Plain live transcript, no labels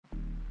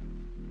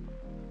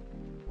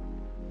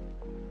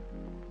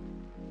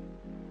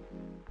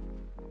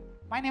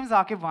My name is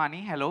Aaquib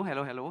Wani. Hello,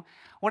 hello, hello.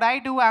 What I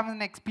do, I'm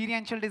an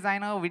experiential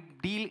designer with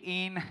deal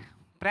in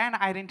brand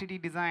identity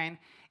design,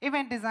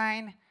 event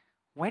design,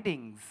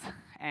 weddings,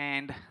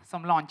 and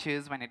some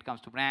launches when it comes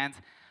to brands.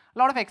 A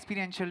lot of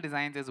experiential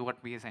designs is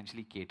what we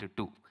essentially cater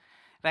to.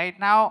 Right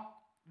now,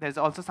 there's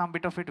also some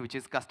bit of it which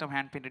is custom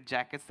hand-painted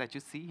jackets that you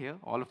see here,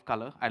 all of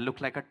color. I look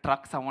like a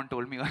truck, someone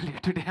told me earlier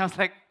today. I was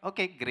like,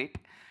 okay, great.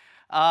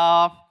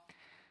 Uh,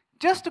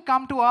 just to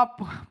come to our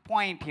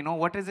point,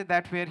 what is it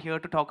that we're here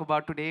to talk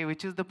about today,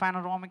 which is the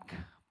panoramic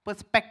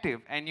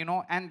perspective. And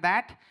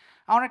that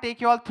I want to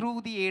take you all through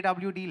the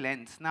AWD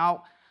lens.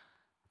 Now,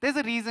 there's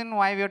a reason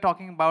why we are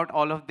talking about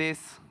all of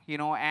this,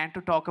 and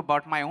to talk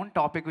about my own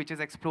topic, which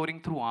is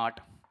exploring through art.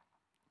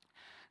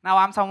 Now,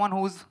 I'm someone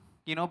who's,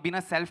 been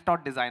a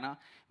self-taught designer,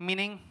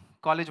 meaning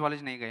college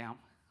nahi gaye hum.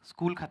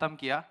 School khatam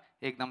kiya,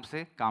 ekdam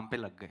se kaam pe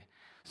lag gaye.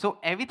 So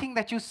everything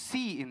that you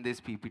see in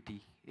this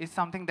PPT is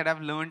something that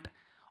I've learned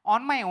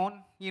on my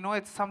own.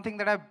 It's something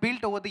that I've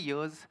built over the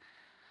years.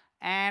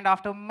 And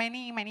after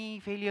many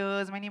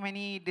failures,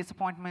 many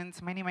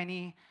disappointments,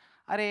 many,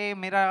 अरे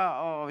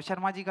मेरा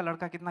शर्मा जी का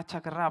लड़का कितना अच्छा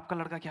कर रहा है, आपका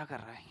लड़का क्या कर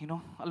रहा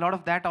है? A lot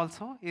of that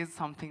also is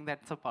something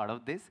that's a part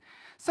of this.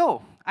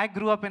 So I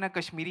grew up in a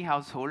Kashmiri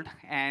household,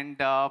 and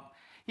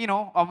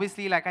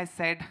obviously, like I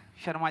said,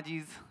 Sharma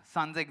ji's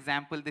son's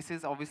example. This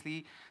is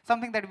obviously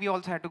something that we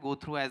also had to go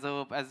through as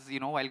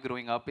while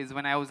growing up. Is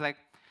when I was like,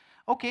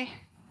 okay,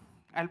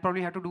 I'll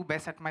probably have to do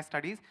best at my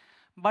studies,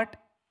 but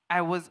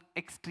I was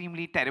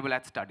extremely terrible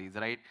at studies,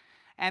 right?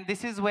 And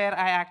this is where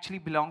I actually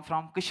belong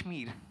from,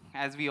 Kashmir,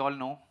 as we all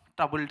know,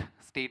 troubled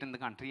state in the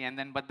country.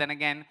 But then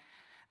again,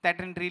 that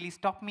didn't really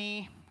stop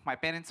me. My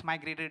parents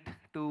migrated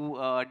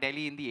to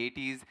Delhi in the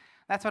 80s.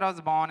 That's where I was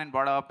born and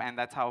brought up, and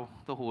that's how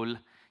the whole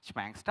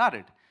shebang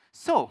started.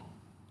 So,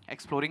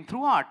 exploring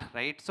through art,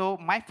 right? So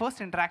my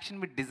first interaction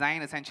with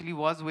design essentially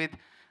was with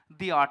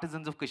the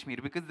artisans of Kashmir,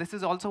 because this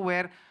is also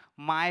where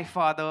my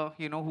father,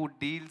 who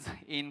deals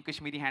in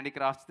Kashmiri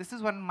handicrafts, this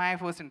is when my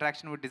first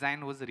interaction with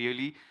design was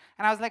really,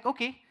 and I was like,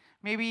 okay,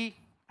 maybe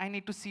I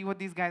need to see what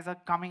these guys are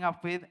coming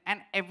up with.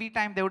 And every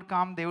time they would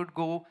come, they would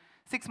go.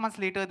 6 months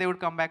later, they would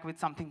come back with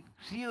something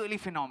really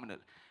phenomenal.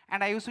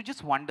 And I used to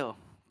just wonder,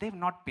 they've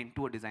not been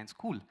to a design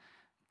school.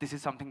 This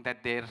is something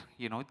that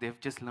they've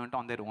just learned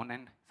on their own,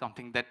 and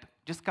something that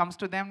just comes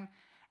to them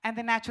and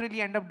they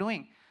naturally end up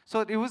doing.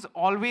 So it was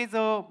always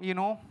a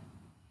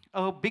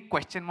big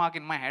question mark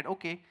in my head.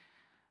 Okay,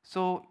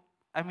 so,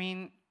 I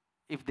mean,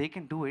 if they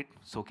can do it,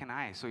 so can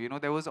I. So,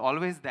 there was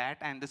always that,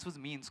 and this was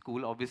me in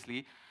school,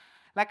 obviously.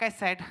 Like I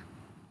said,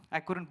 I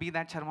couldn't be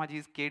that Sharma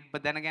ji's kid,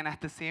 but then again, at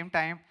the same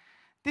time,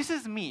 this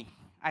is me.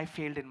 I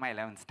failed in my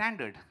 11th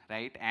standard,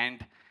 right?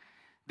 And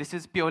this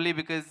is purely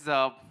because,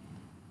 I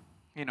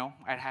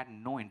had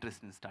no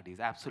interest in studies,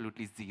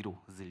 absolutely zero,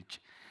 zilch.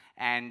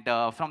 And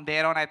from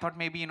there on, I thought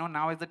maybe,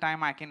 now is the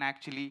time I can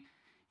actually,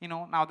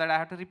 now that I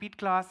have to repeat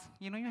class,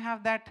 you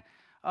have that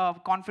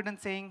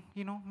confidence saying,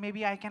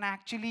 maybe I can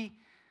actually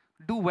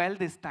do well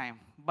this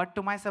time. But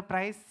to my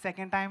surprise,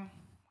 second time,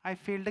 I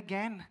failed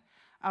again.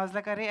 I was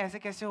like, "Arey, aise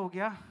kaise ho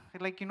gaya?"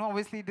 Like,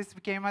 obviously this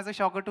came as a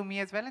shocker to me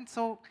as well, and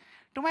so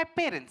to my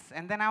parents.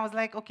 And then I was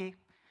like, okay,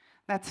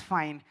 that's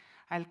fine.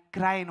 I'll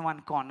cry in one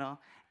corner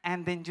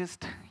and then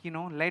just,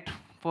 let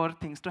for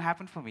things to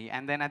happen for me.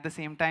 And then at the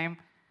same time,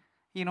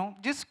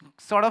 just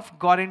sort of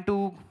got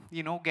into,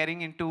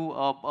 getting into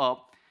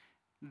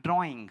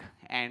drawing.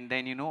 And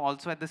then,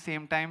 also at the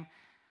same time,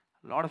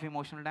 a lot of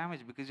emotional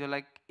damage, because you're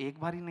like, ek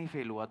bari nahi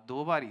fail hua,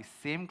 do bari,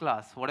 same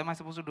class. What am I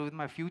supposed to do with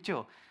my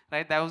future?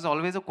 Right? That was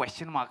always a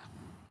question mark.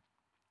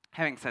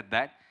 Having said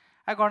that,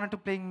 I got into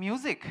playing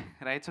music,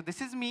 right? So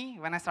this is me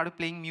when I started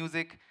playing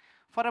music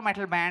for a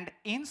metal band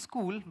in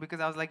school,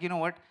 because I was like, you know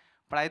what,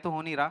 padhai to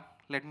ho nahi raha,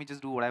 let me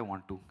just do what I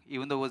want to.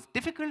 Even though it was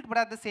difficult, but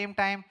at the same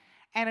time,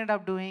 ended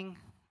up doing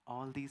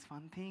all these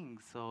fun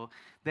things. So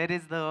there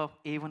is the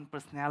A1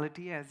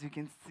 personality, as you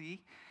can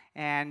see.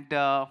 And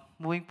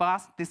moving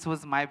past, this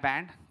was my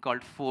band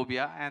called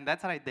Phobia, and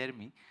that's right there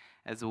me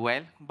as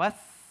well. Bas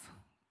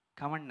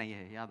घमंड nahi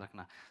hai, yaad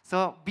rakhna.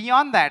 So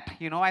beyond that,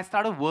 I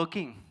started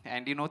working,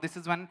 and this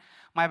is when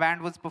my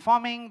band was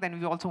performing. Then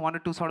we also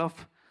wanted to sort of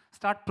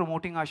start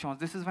promoting our shows.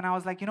 This is when I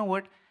was like, you know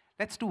what?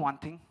 Let's do one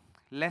thing.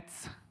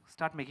 Let's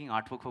start making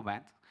artwork for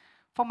bands,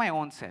 for my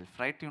own self,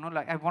 right?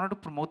 Like I wanted to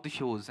promote the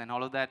shows and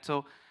all of that.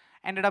 So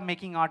ended up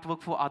making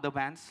artwork for other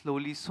bands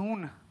slowly.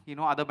 Soon,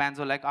 other bands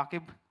were like,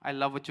 Aaquib, I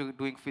love what you're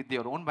doing with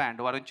your own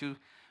band. Why don't you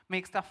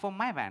make stuff for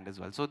my band as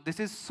well? So this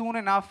is soon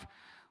enough,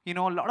 a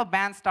lot of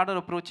bands started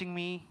approaching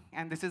me,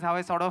 and this is how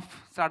I sort of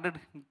started,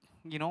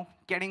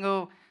 getting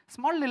a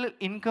small little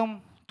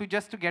income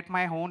to get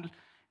my own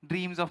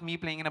dreams of me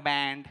playing in a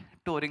band,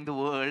 touring the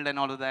world and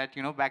all of that,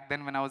 back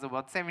then when I was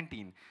about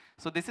 17.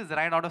 So this is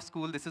right out of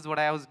school. This is what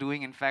I was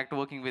doing, in fact,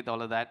 working with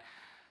all of that.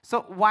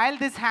 So while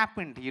this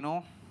happened,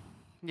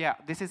 yeah,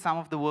 this is some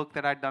of the work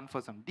that I'd done for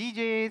some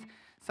DJs,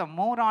 some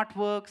more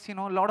artworks,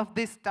 a lot of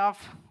this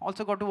stuff.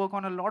 Also got to work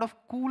on a lot of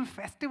cool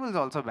festivals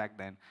also back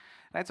then.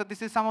 Right? So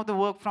this is some of the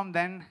work from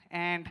then,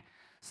 and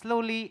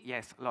Slowly,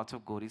 yes, lots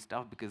of gory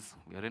stuff because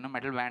you're in a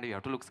metal band, you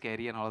have to look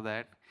scary and all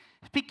that.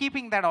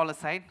 Keeping that all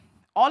aside,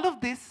 all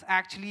of this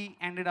actually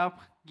ended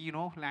up,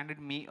 landed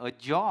me a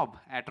job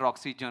at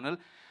Roxy Journal,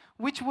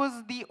 which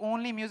was the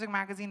only music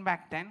magazine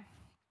back then.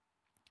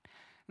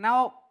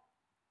 Now,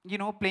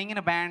 playing in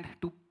a band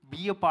to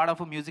be a part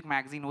of a music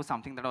magazine was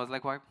something that I was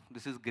like, wow,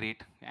 this is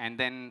great. And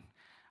then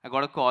I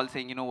got a call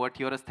saying, you know what,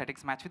 your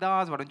aesthetics match with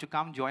ours, why don't you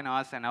come join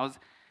us? And I was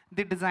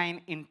the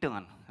design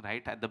intern,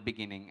 right, at the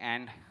beginning.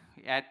 And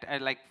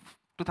at like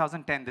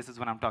 2010, this is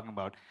what I'm talking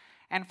about.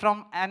 And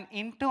from an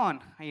intern,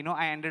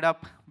 I ended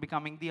up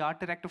becoming the art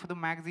director for the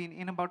magazine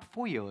in about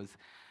 4 years.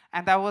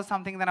 And that was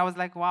something that I was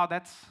like, wow,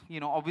 that's,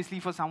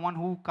 obviously for someone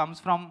who comes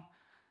from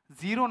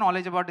zero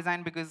knowledge about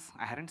design because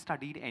I hadn't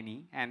studied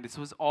any, and this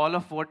was all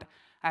of what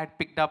I had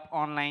picked up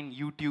online,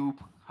 YouTube,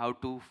 how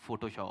to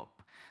Photoshop.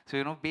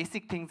 So,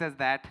 basic things as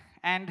that.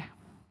 And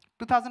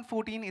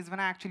 2014 is when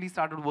I actually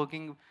started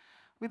working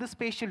with a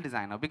spatial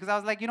designer because I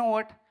was like, you know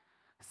what?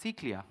 See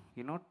clear,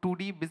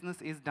 2D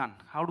business is done.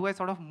 How do I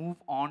sort of move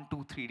on to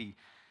 3D?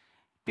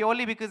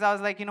 Purely because I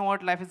was like, you know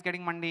what, life is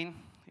getting mundane,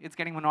 it's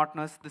getting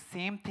monotonous. The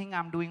same thing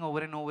I'm doing over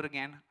and over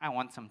again, I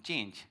want some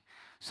change.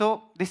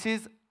 So this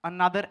is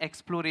another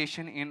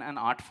exploration in an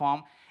art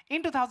form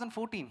in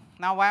 2014.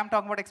 Now, why I'm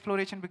talking about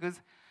exploration?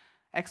 Because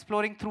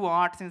exploring through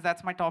art, since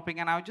that's my topic,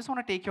 and I just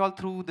want to take you all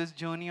through this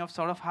journey of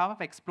sort of how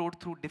I've explored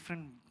through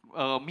different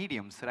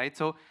mediums, right?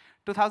 So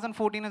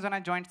 2014 is when I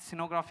joined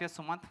Scenography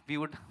Sumant. We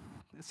would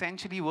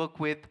essentially work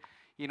with,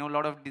 a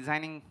lot of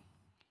designing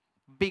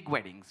big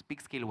weddings,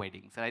 big scale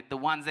weddings, right? The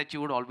ones that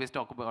you would always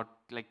talk about,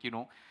 like,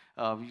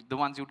 the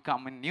ones you'd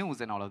come in news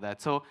and all of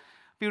that. So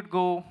we would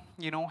go,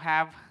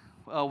 have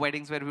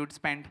weddings where we would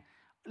spend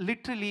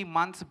literally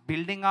months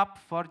building up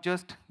for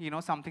just,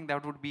 something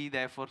that would be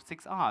there for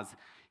 6 hours,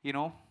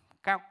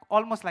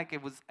 almost like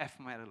it was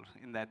ephemeral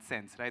in that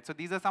sense, right? So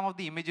these are some of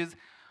the images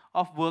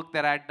of work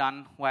that I had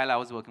done while I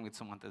was working with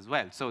Sumant as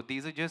well. So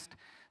these are just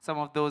some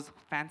of those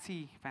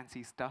fancy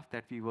stuff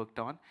that we worked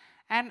on.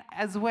 And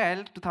as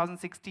well,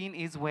 2016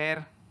 is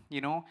where,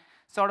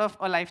 sort of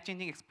a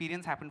life-changing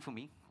experience happened for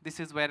me. This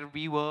is where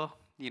we were,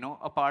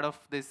 a part of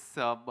this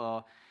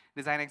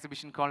design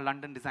exhibition called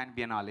London Design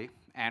Biennale.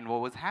 And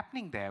what was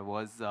happening there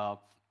was,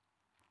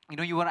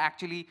 you were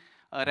actually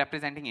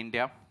representing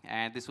India.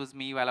 And this was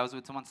me while I was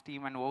with someone's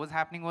team. And what was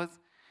happening was,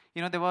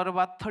 there were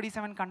about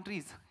 37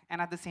 countries.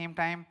 And at the same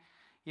time,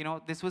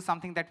 this was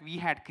something that we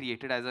had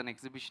created as an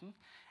exhibition.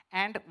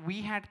 And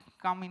we had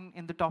come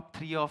in the top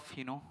 3 of,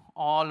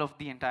 all of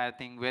the entire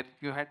thing, where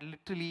you had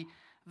literally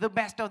the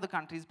best of the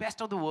countries,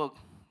 best of the work.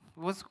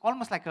 It was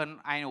almost like an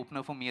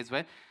eye-opener for me as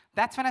well.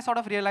 That's when I sort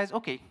of realized,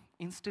 okay,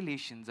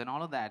 installations and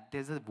all of that,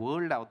 there's a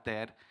world out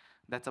there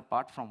that's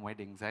apart from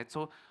weddings, right?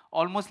 So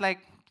almost like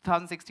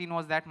 2016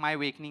 was that my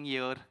awakening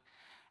year.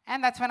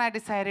 And that's when I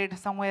decided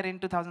somewhere in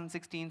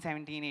 2016,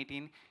 17,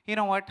 18, you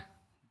know what?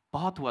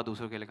 बहुत हुआ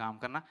दूसरों के लिए काम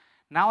करना.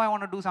 Now I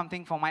want to do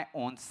something for my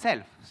own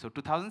self. So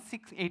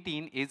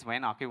 2018 is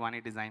when Aaquib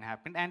Wani design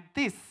happened. And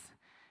this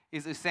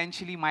is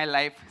essentially my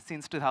life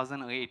since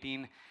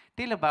 2018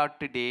 till about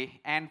today,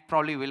 and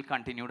probably will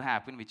continue to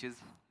happen, which is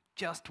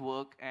just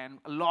work and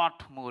a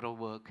lot more of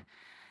work.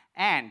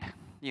 And,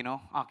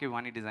 Aaquib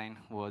Wani design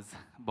was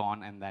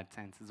born in that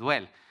sense as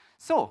well.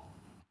 So,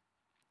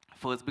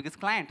 first biggest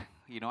client,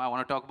 I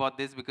want to talk about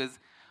this because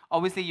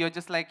obviously you're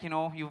just like,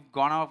 you've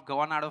gone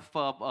out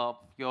of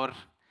your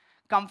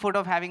comfort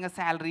of having a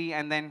salary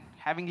and then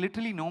having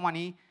literally no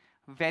money,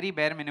 very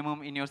bare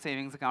minimum in your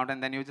savings account,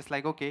 and then you're just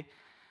like, okay,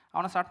 I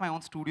want to start my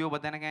own studio,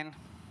 but then again,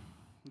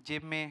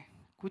 जेब में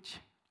कुछ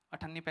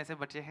 98 पैसे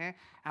बचे हैं.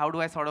 How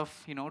do I sort of,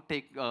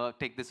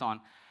 take this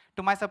on?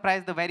 To my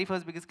surprise, the very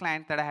first biggest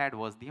client that I had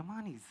was the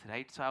Amanis,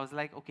 right? So I was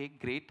like, okay,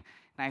 great,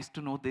 nice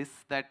to know this,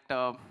 that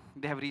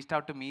they have reached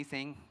out to me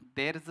saying,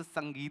 there is a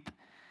Sangeet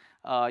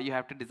you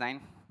have to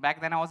design.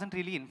 Back then, I wasn't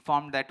really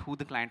informed that who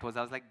the client was.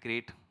 I was like,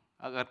 great.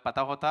 Agar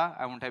pata hota,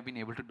 I wouldn't have been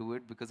able to do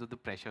it because of the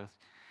pressures,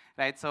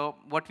 right? So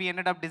what we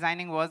ended up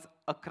designing was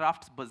a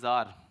crafts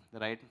bazaar,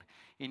 right?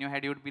 In your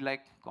head, you would be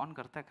like, "Kaun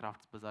karta hai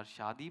crafts bazaar?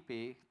 Shaadi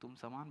pe tum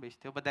saman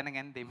bechte ho." But then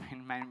again, they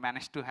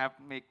managed to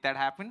make that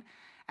happen.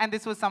 And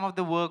this was some of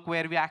the work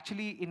where we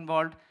actually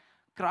involved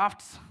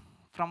crafts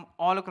from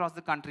all across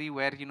the country,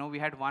 where we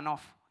had one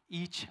of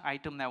each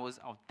item that was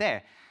out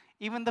there.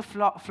 Even the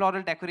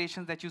floral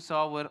decorations that you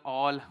saw were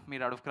all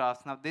made out of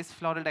crafts. Now, this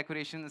floral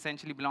decoration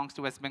essentially belongs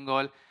to West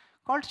Bengal,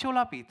 called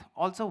Sholapit.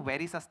 Also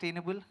very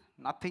sustainable.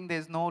 Nothing,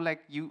 there's no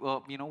like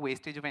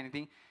wastage of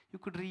anything. You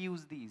could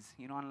reuse these,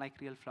 unlike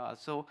real flowers.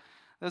 So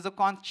there's a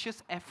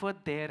conscious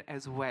effort there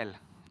as well.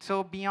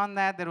 So beyond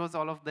that, there was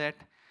all of that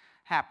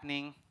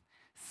happening.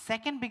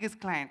 Second biggest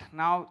client.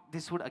 Now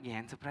this would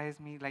again surprise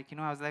me. Like,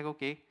 I was like,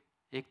 okay,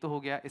 ek to ho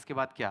gaya, iske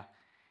baad kya?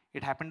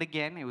 It happened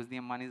again. It was the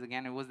Ambanis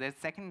again. It was their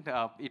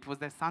it was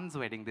their son's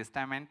wedding this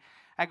time, and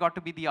I got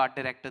to be the art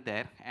director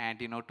there, and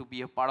to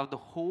be a part of the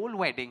whole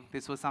wedding.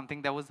 This was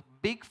something that was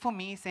big for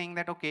me, saying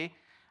that okay,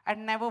 I'd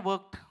never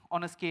worked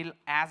on a scale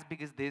as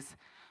big as this,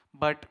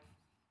 but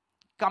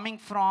coming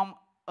from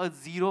a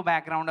zero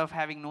background of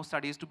having no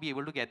studies to be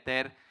able to get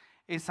there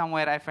is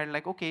somewhere I felt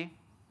like, okay,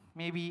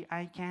 maybe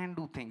I can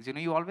do things. You know,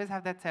 you always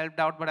have that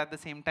self-doubt, but at the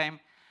same time,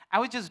 I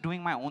was just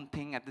doing my own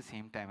thing at the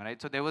same time,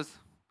 right? So there was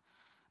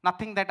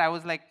nothing that I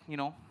was like, you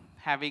know,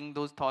 having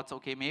those thoughts,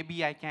 okay,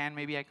 maybe I can,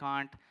 maybe I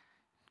can't.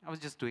 I was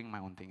just doing my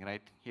own thing,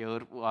 right? Here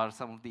are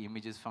some of the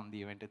images from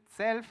the event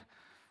itself.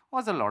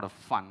 Was a lot of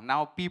fun.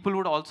 Now, people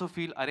would also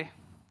feel, अरे,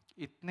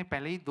 इतने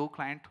पहले ही दो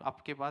client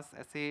आपके पास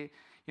ऐसे,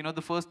 you know,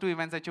 the first two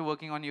events that you're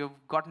working on,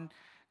 you've gotten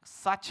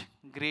such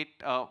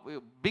great,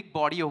 big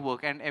body of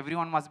work, and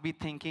everyone must be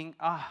thinking,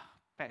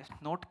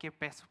 note के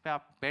पैसों पे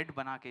आप bed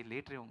बना के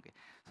लेट रहे होंगे.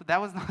 So that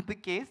was not the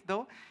case,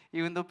 though,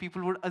 even though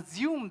people would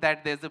assume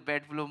that there's a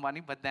bed full of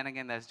money, but then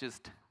again, that's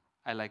just,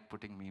 I like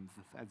putting memes,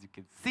 as you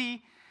can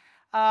see.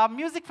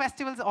 Music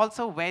festivals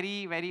also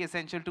very, very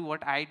essential to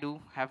what I do,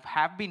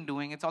 have been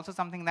doing. It's also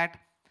something that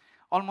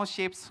almost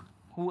shapes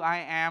who I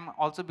am,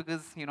 also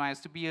because, you know, I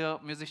used to be a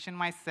musician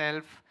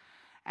myself,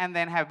 and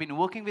then have been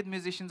working with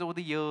musicians over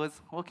the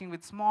years, working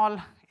with small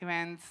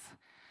events,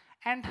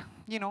 and,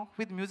 you know,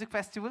 with music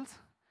festivals.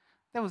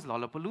 There was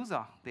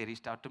Lollapalooza. They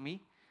reached out to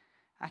me.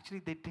 Actually,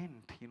 they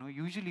didn't. You know,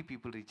 usually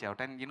people reach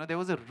out. And, you know, there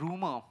was a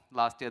rumor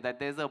last year that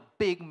there's a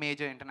big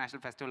major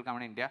international festival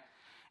coming in India.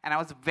 And I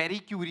was very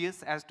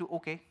curious as to,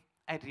 okay,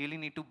 I really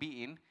need to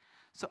be in.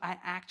 So I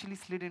actually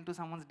slid into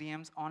someone's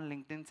DMs on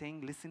LinkedIn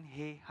saying, listen,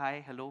 hey,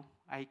 hi, hello,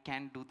 I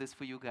can do this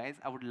for you guys.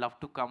 I would love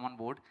to come on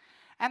board.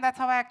 And that's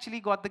how I actually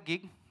got the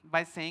gig,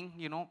 by saying,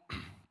 you know,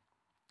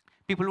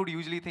 people would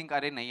usually think,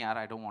 Arey, nahi yaar,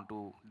 I don't want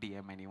to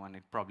DM anyone.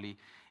 It probably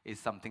is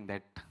something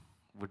that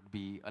would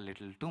be a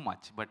little too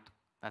much. But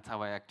that's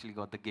how I actually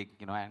got the gig.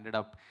 You know, I ended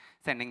up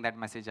sending that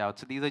message out.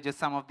 So these are just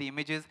some of the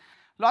images.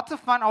 Lots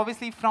of fun,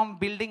 obviously, from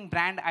building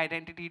brand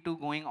identity to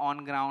going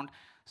on ground.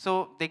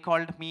 So they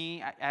called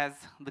me as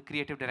the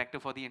creative director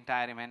for the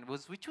entire event,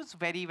 which was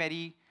very,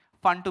 very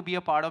fun to be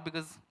a part of,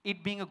 because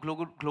it being a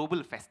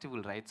global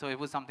festival, right? So it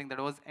was something that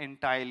was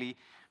entirely,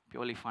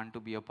 purely fun to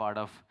be a part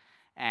of.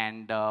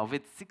 And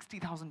with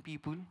 60,000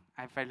 people,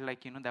 I felt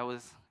like, you know, that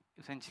was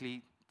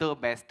essentially the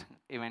best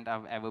event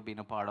I've ever been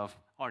a part of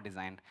or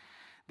designed.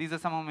 These are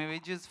some of my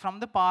images from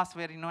the past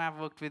where, you know, I've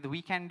worked with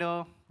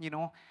Weekender. You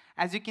know,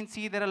 as you can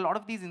see, there are a lot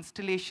of these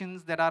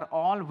installations that are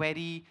all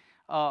very,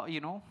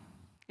 you know,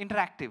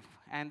 interactive.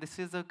 And this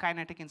is a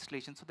kinetic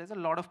installation. So there's a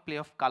lot of play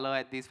of color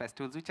at these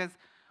festivals, which is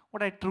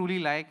what I truly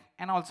like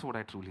and also what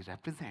I truly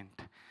represent.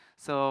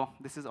 So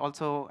this is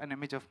also an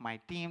image of my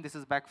team. This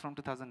is back from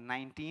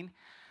 2019.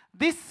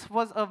 This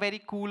was a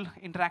very cool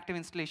interactive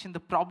installation. The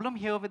problem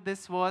here with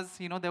this was,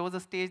 you know, there was a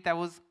stage that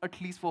was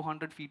at least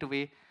 400 feet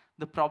away.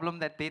 The problem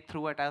that they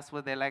threw at us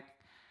was, they're like,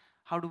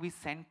 how do we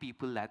send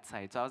people that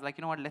side? So I was like,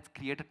 you know what, let's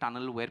create a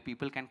tunnel where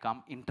people can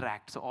come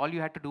interact. So all you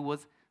had to do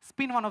was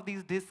spin one of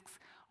these discs.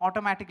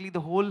 Automatically, the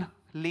whole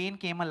lane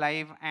came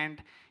alive.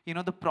 And, you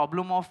know, the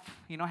problem of,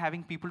 you know,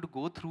 having people to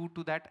go through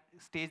to that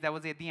stage that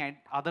was at the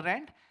other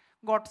end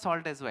got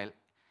solved as well.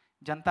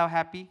 Janta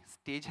happy,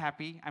 stage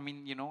happy, I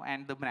mean, you know,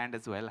 and the brand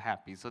as well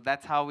happy. So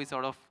that's how we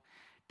sort of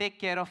take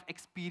care of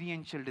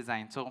experiential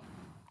design. So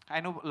I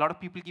know a lot of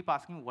people keep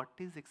asking, what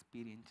is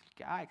experiential?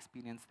 Kya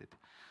experience it?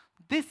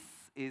 This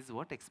is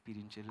what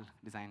experiential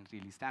design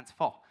really stands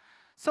for.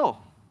 So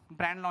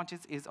brand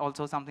launches is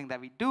also something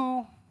that we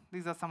do.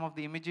 These are some of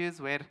the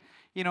images where,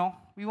 you know,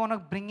 we want to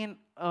bring in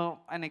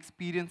an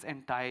experience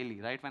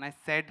entirely, right? When I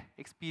said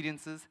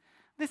experiences,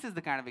 this is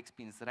the kind of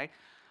experience, right?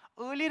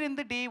 Earlier in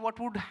the day, what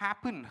would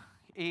happen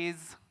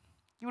is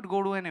you would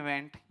go to an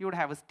event, you would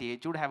have a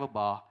stage, you would have a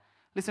bar,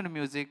 listen to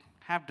music,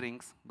 have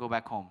drinks, go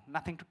back home.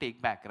 Nothing to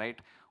take back, right?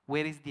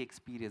 Where is the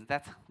experience?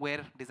 That's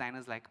where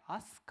designers like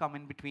us come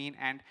in between,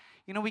 and,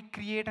 you know, we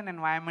create an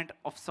environment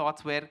of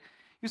sorts where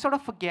you sort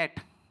of forget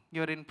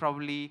you're in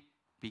probably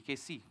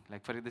PKC.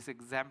 Like for this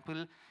example,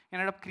 you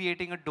ended up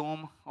creating a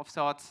dome of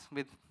sorts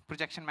with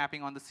projection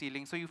mapping on the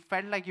ceiling. So you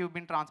felt like you've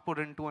been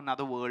transported into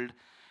another world.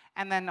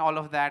 And then all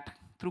of that,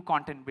 through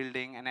content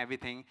building and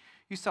everything,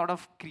 you sort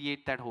of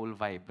create that whole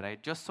vibe,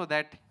 right? Just so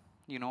that,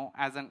 you know,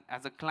 as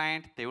a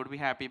client, they would be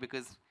happy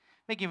because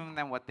we're giving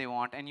them what they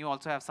want. And you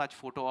also have such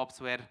photo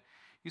ops where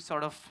you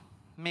sort of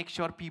make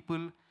sure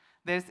people,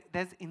 there's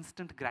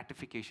instant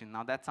gratification.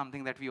 Now that's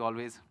something that we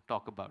always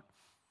talk about.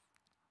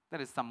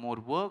 There is some more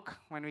work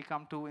when we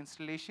come to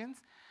installations.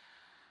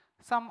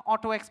 Some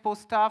auto expo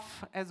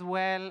stuff as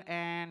well,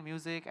 and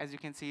music. As you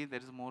can see, there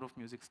is more of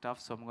music stuff.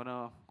 So I'm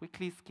gonna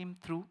quickly skim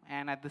through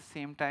and at the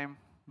same time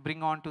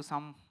bring on to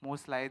some more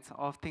slides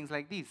of things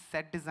like these,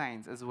 set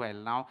designs as well.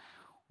 Now,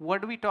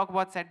 what do we talk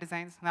about set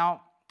designs?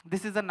 Now,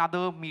 this is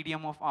another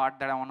medium of art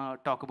that I wanna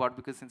talk about,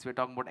 because since we're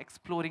talking about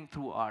exploring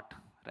through art,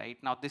 right?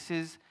 Now, this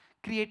is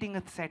creating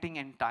a setting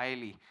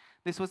entirely.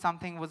 This was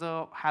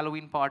a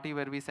Halloween party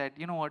where we said,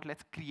 you know what,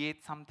 let's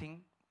create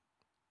something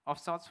of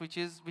sorts which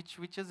is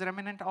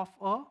remnant of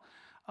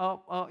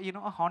you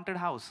know, a haunted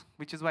house,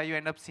 which is why you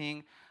end up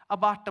seeing a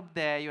bathtub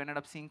there, you ended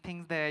up seeing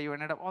things there, you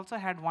ended up also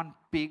had one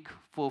big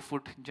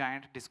 4-foot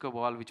giant disco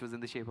ball which was in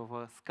the shape of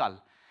a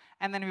skull.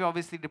 And then we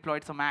obviously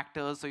deployed some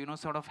actors, so, you know,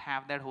 sort of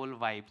have that whole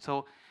vibe.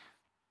 So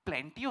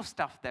plenty of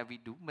stuff that we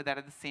do, but that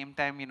at the same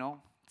time,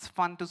 it's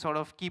fun to sort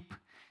of keep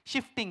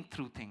shifting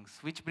through things,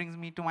 which brings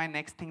me to my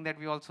next thing that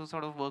we also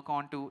sort of work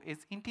on to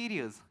is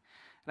interiors.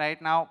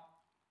 Right now,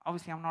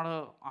 obviously I'm not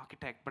an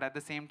architect, but at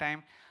the same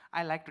time,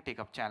 I like to take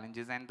up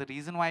challenges. And the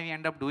reason why we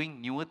end up doing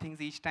newer things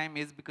each time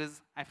is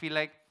because I feel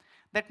like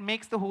that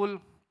makes the whole,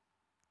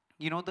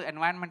 the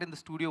environment in the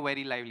studio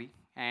very lively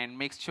and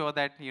makes sure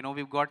that,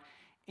 we've got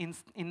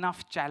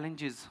enough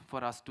challenges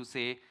for us to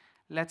say,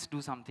 let's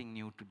do something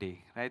new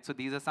today, right? So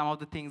these are some of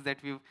the things that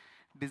we've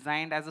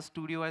designed as a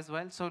studio as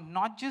well. So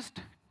not just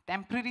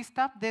temporary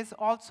stuff, there's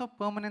also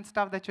permanent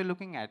stuff that you're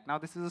looking at. Now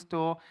this is a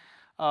store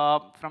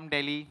from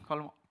Delhi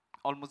called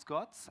Almost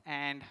Gods,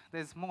 and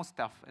there's more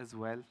stuff as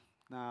well.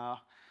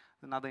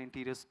 Another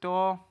interior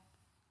store.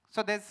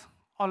 So there's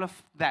all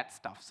of that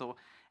stuff. So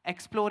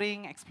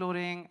exploring,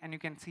 and you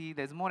can see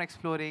there's more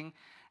exploring.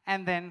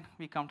 And then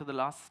we come to the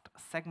last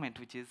segment,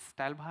 which is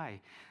Style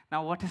Bhai.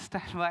 Now what is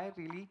Style Bhai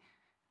really?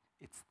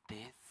 It's this.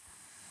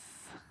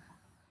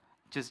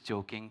 Just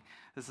joking.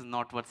 This is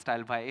not what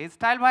Style Bhai is.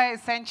 Style Bhai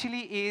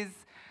essentially is,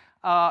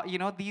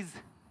 these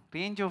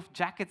range of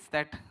jackets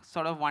that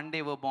sort of one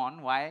day were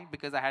born. Why?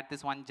 Because I had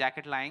this one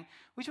jacket lying,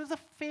 which was a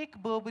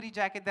fake Burberry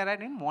jacket that I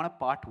didn't want to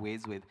part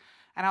ways with.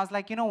 And I was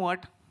like, you know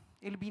what?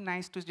 It'll be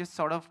nice to just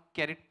sort of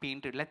get it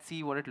painted. Let's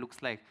see what it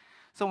looks like.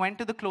 So went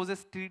to the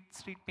closest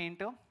street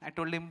painter. I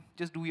told him,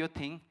 just do your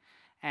thing.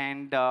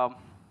 And I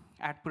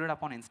had put it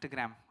up on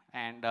Instagram.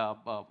 And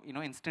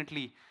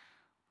instantly,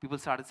 people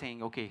started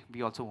saying, okay,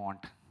 we also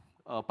want.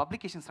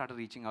 Publications started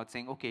reaching out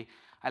saying, okay,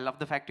 I love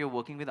the fact you're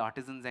working with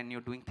artisans and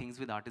you're doing things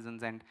with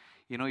artisans and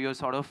you're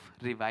sort of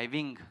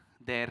reviving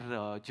their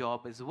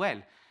job as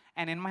well.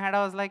 And in my head,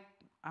 I was like,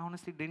 I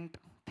honestly didn't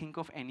think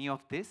of any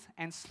of this.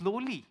 And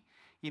slowly,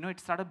 it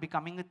started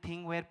becoming a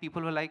thing where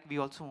people were like, we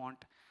also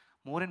want.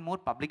 More and more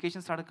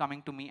publications started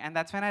coming to me. And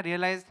that's when I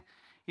realized,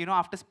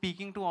 after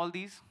speaking to all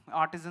these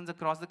artisans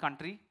across the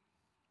country,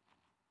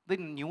 the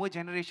newer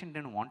generation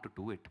didn't want to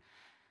do it.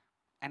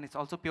 And it's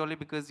also purely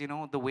because,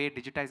 the way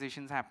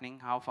digitization is happening,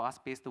 how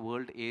fast-paced the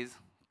world is,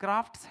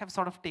 crafts have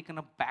sort of taken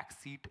a back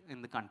seat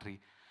in the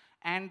country.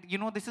 And,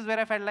 this is where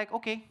I felt like,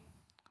 okay,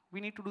 we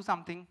need to do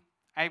something.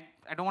 I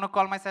don't want to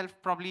call myself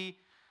probably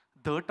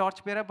the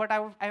torchbearer, but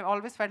I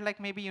always felt like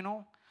maybe,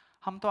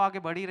 hum to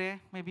aage badh hi rahe,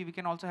 maybe we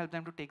can also help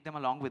them to take them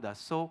along with us.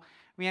 So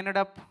we ended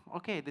up,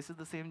 okay, this is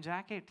the same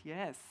jacket,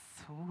 yes.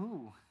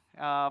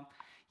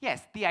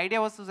 Yes, the idea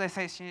was to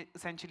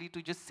essentially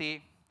to just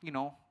say,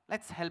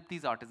 let's help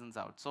these artisans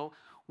out. So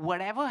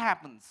whatever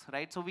happens,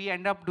 right? So we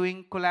end up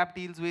doing collab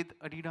deals with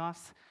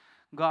Adidas,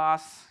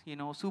 Gas,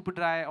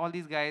 Superdry, all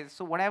these guys.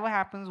 So whatever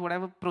happens,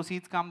 whatever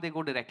proceeds come, they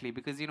go directly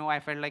because, I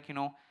felt like,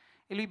 it'll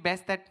be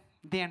best that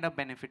they end up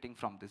benefiting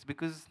from this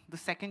because the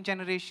second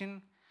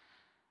generation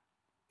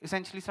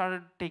essentially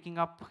started taking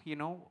up,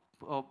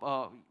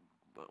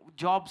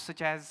 jobs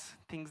such as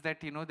things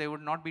that, they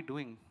would not be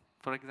doing.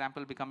 For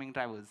example, becoming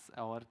drivers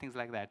or things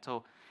like that.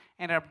 So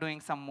ended up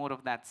doing some more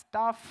of that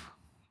stuff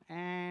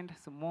and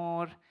some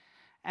more.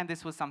 And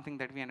this was something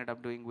that we ended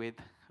up doing with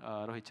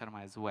Rohit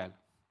Sharma as well.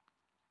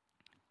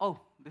 Oh,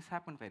 this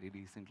happened very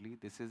recently.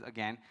 This is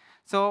again.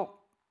 So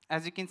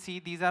as you can see,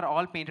 these are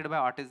all painted by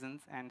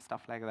artisans and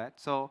stuff like that.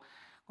 So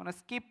I'm going to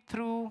skip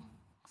through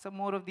some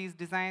more of these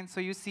designs.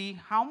 So you see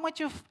how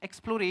much of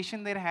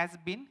exploration there has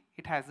been.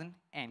 It hasn't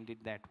ended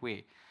that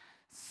way.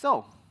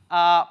 So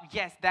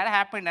yes, that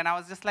happened. And I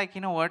was just like,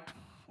 you know what?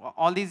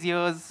 All these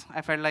years,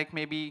 I felt like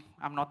maybe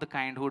I'm not the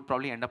kind who would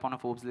probably end up on a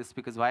Forbes list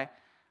because why?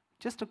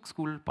 Just a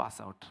school pass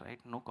out, right?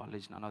 No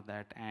college, none of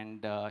that.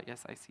 And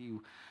yes, I see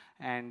you.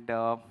 And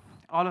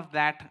all of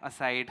that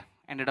aside,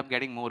 ended up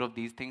getting more of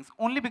these things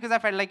only because I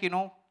felt like,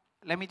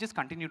 let me just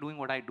continue doing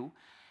what I do.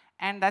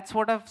 And that's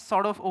what I've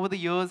sort of over the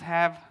years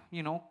have,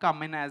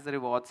 come in as a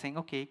reward saying,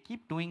 okay,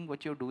 keep doing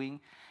what you're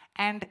doing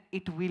and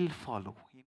it will follow.